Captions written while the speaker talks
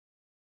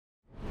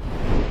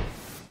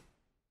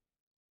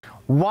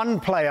one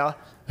player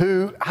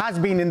who has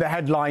been in the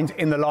headlines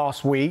in the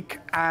last week,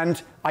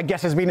 and I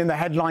guess has been in the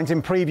headlines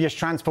in previous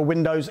transfer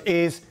windows,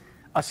 is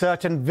a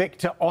certain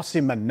Victor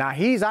Osimhen. Now,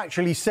 he's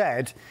actually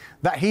said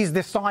that he's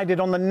decided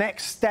on the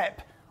next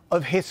step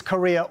of his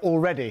career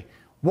already.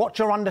 What's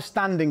your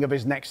understanding of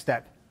his next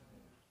step?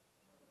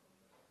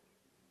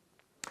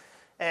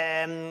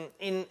 In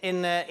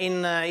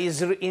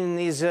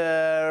his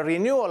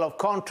renewal of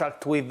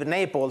contract with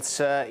Naples,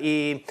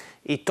 he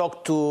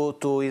talked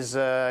to his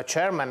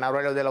chairman,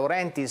 Aurelio De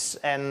Laurentiis,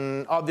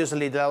 and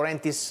obviously De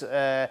Laurentiis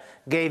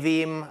gave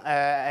him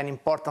an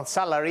important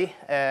salary,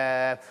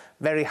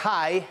 very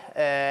high,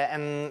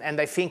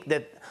 and I think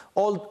that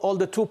all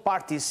the two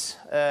parties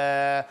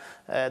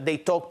they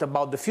talked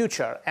about the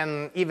future,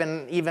 and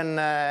even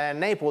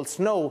Naples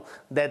know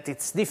that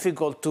it's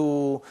difficult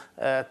to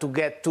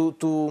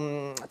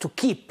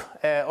keep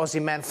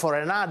Osimhen for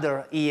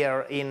another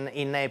year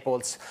in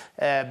Naples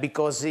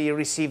because he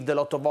received a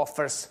lot of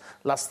offers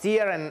last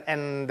year,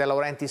 and De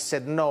Laurentiis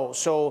said no.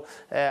 So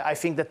I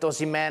think that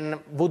Osimhen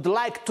would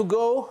like to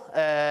go.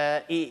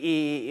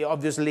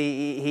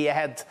 Obviously he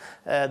had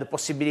the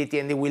possibility,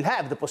 and he will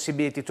have the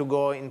possibility to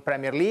go in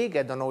Premier League.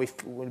 I don't know if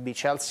it will be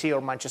Chelsea or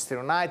Manchester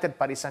United,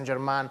 Paris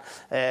Saint-Germain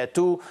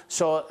too.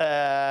 So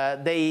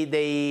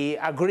they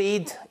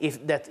agreed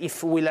that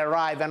if will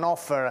arrive an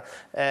offer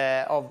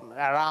of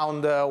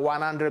around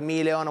 100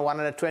 million,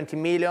 120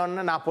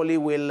 million, Napoli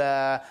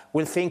will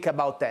think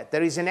about that.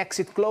 There is an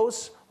exit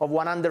clause of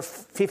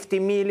 150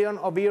 million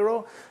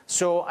euro.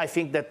 So I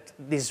think that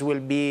this will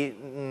be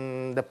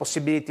the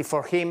possibility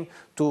for him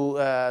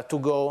to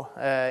go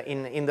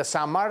in the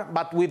summer,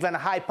 but with a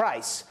high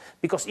price.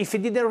 Because if he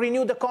didn't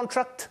renew the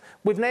contract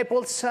with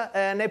Naples,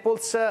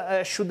 Naples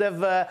should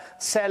have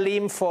sell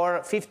him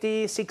for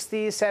 50,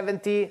 60,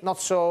 70, not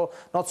so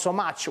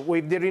much.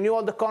 With the renewal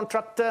of the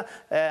contract,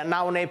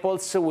 now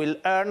Naples will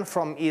earn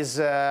from his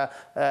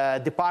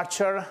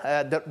departure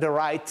the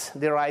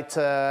right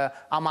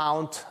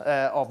amount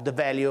of the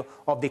value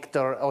of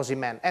Victor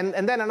Osimhen.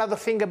 And then another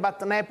thing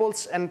about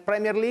Naples and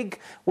Premier League,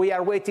 we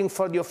are waiting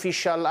for the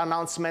official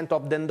announcement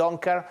of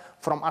Dendoncker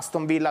from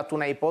Aston Villa to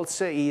Naples.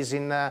 He's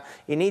in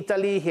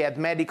Italy. He had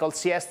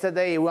medicals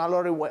yesterday. We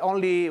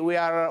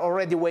are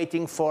already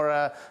waiting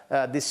for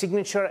the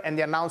signature, and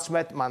the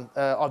announcement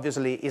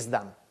obviously is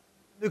done.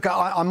 Luca,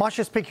 I must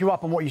just pick you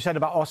up on what you said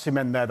about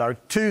Osimhen there, though.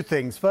 Two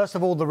things. First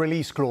of all, the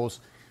release clause,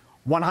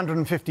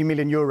 150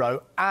 million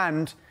euro,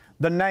 and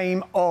the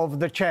name of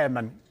the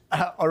chairman,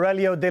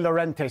 Aurelio De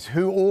Laurentiis,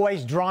 who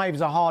always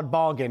drives a hard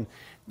bargain.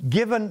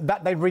 Given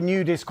that they've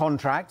renewed his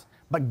contract,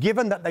 but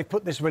given that they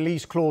put this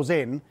release clause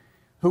in,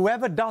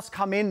 whoever does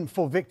come in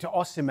for Victor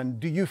Osimhen,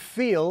 do you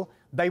feel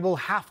they will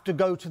have to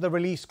go to the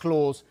release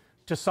clause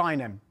to sign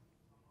him?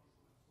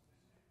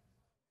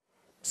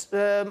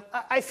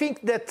 I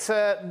think that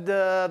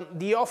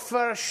the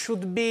offer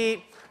should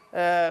be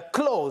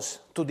close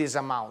to this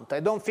amount.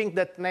 I don't think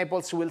that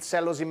Naples will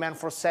sell Osimhen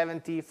for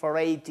 70, for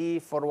 80,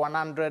 for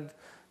 100.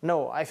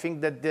 No, I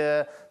think that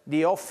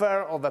the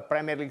offer of a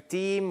Premier League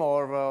team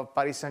or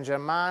Paris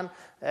Saint-Germain,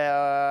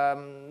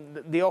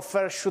 the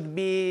offer should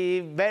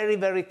be very,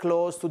 very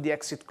close to the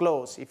exit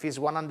clause. If it's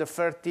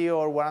 130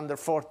 or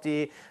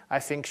 140, I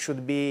think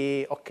should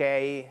be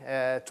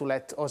okay to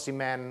let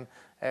Osimhen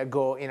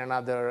go in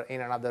another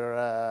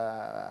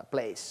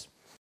place.